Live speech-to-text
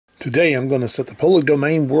Today I'm going to set the public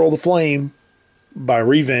domain world aflame by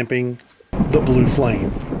revamping the blue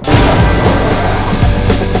flame.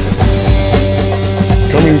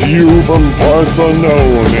 Coming to you from parts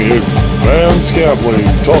unknown, it's Vance Capley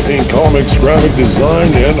talking comics, graphic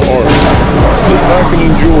design, and art. Sit back and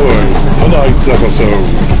enjoy tonight's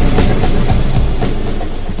episode.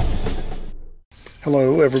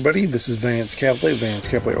 Hello everybody, this is Vance Capley,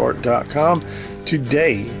 VanceCapleyArt.com.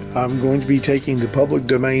 Today I'm going to be taking the public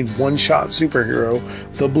domain one-shot superhero,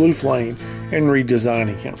 the Blue Flame, and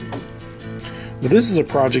redesigning him. Now, this is a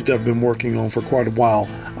project I've been working on for quite a while.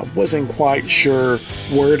 I wasn't quite sure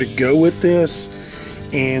where to go with this,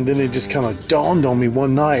 and then it just kind of dawned on me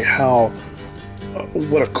one night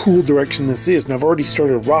what a cool direction this is, and I've already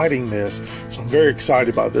started writing this, so I'm very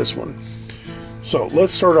excited about this one. So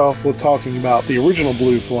let's start off with talking about the original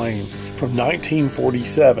Blue Flame from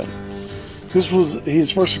 1947.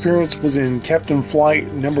 His first appearance was in Captain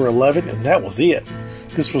Flight number 11, and that was it.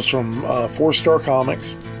 This was from 4-Star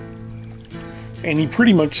Comics, and he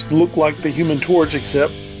pretty much looked like the Human Torch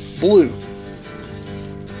except blue.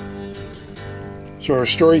 So our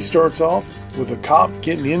story starts off with a cop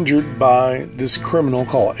getting injured by this criminal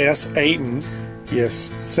called S. Satan.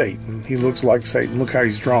 Yes, Satan. He looks like Satan. Look how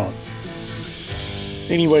he's drawn.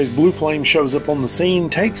 Anyway, Blue Flame shows up on the scene,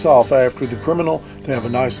 takes off after the criminal. They have a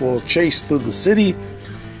nice little chase through the city,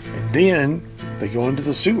 and then they go into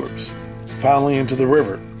the sewers, finally into the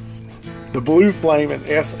river. The Blue Flame and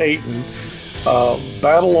S. Satan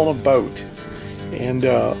battle on a boat, and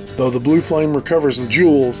though the Blue Flame recovers the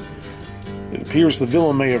jewels, it appears the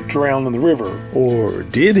villain may have drowned in the river. Or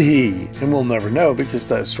did he? And we'll never know because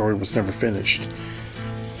that story was never finished.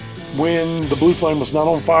 When the Blue Flame was not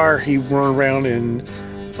on fire, he ran around in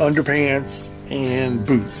underpants and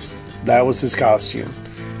boots. That was his costume.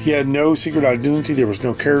 He had no secret identity. There was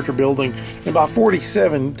no character building. And by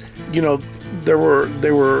 47, you know, they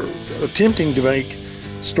were attempting to make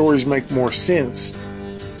stories make more sense.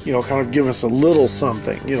 You know, kind of give us a little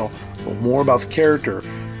something. You know, more about the character,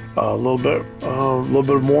 a little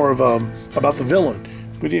bit more of about the villain.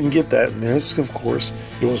 We didn't get that in this, of course.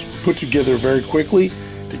 It was put together very quickly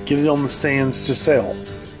to get it on the stands to sell.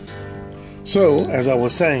 So, as I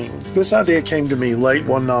was saying, this idea came to me late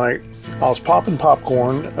one night. I was popping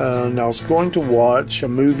popcorn, and I was going to watch a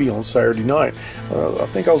movie on Saturday night. I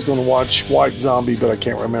think I was going to watch White Zombie, but I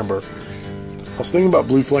can't remember. I was thinking about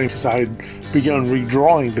Blue Flame because I had begun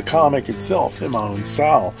redrawing the comic itself in my own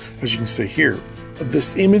style, as you can see here.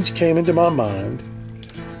 This image came into my mind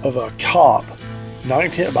of a cop,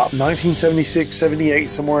 about 1976, 78,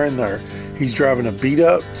 somewhere in there. He's driving a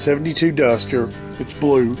beat-up 72 Duster. It's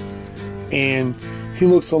blue. And he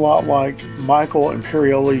looks a lot like Michael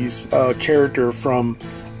Imperioli's character from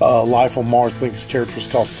Life on Mars. I think his character was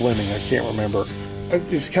called Fleming. I can't remember.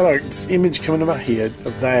 It's kind of this image coming to my head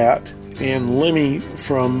of that and Lemmy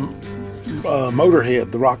from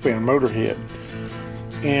Motorhead, the rock band Motorhead.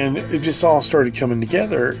 And it just all started coming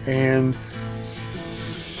together. And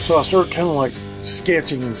so I started kind of like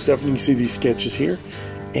sketching and stuff. And you can see these sketches here.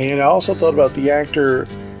 And I also thought about the actor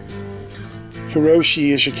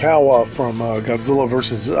Hiroshi Ishikawa from Godzilla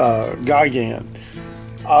vs. Gigan.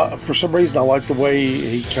 For some reason, I like the way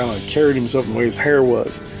he kind of carried himself and the way his hair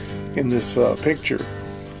was in this picture.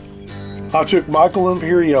 I took Michael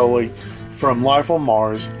Imperioli from Life on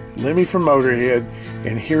Mars, Lemmy from Motorhead,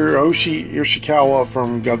 and Hiroshi Ishikawa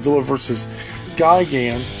from Godzilla vs.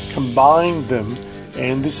 Gigan, combined them,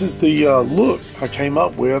 and this is the look I came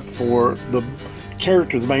up with for the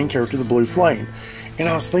main character, the Blue Flame. And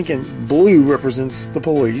I was thinking blue represents the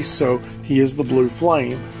police, so he is the Blue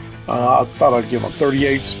Flame. I thought I'd give him a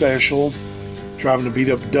 38 special, driving a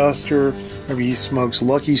beat-up Duster. Maybe he smokes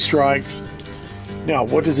Lucky Strikes. Now,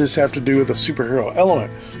 what does this have to do with a superhero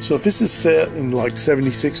element? So if this is set in like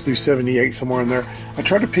 76 through 78, somewhere in there, I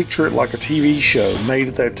try to picture it like a TV show made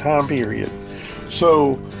at that time period.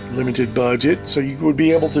 So, limited budget, so you would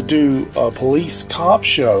be able to do a police cop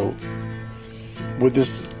show with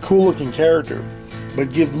this cool looking character,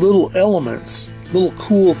 but give little elements, little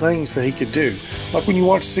cool things that he could do. Like when you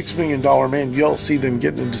watch $6 Million Man, you'll see them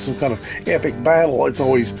getting into some kind of epic battle. It's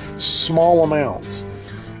always small amounts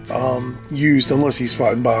used, unless he's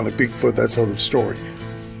fighting Bionic Bigfoot. That's another story.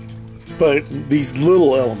 But these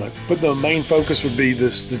little elements. But the main focus would be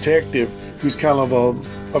this detective who's kind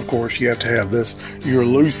of course, you have to have this. You're a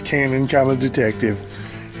loose cannon kind of detective.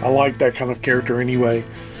 I like that kind of character anyway.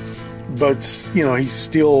 But, you know, he's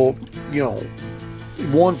still, you know,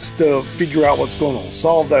 wants to figure out what's going on,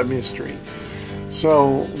 solve that mystery.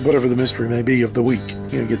 So, whatever the mystery may be of the week,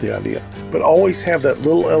 you get the idea. But always have that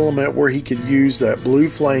little element where he could use that Blue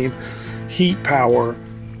Flame heat power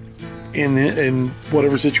in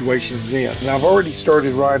whatever situation he's in. And I've already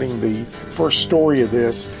started writing the first story of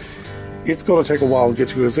this. It's going to take a while to get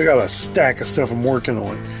to because I got a stack of stuff I'm working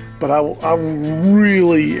on. But I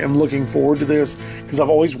really am looking forward to this because I've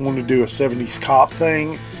always wanted to do a 70s cop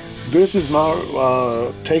thing. This is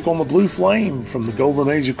my take on the Blue Flame from the Golden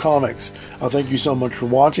Age of Comics. I thank you so much for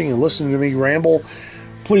watching and listening to me ramble.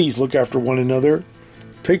 Please look after one another.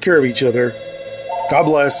 Take care of each other. God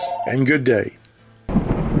bless and good day.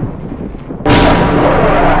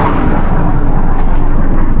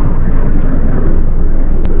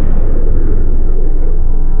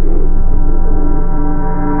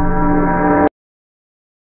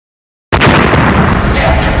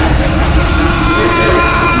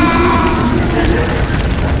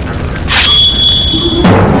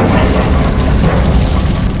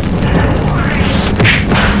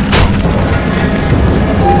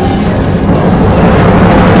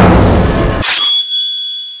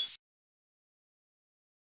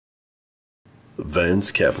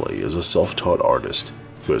 Vance Capley is a self-taught artist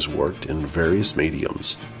who has worked in various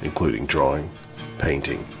mediums, including drawing,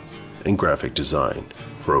 painting, and graphic design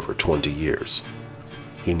for over 20 years.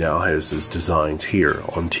 He now has his designs here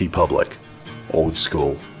on TeePublic, old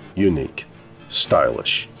school, unique,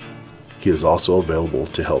 stylish. He is also available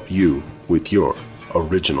to help you with your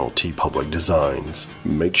original TeePublic designs.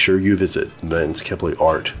 Make sure you visit Vance Capley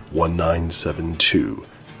Art 1972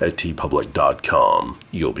 at teepublic.com.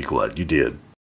 You'll be glad you did.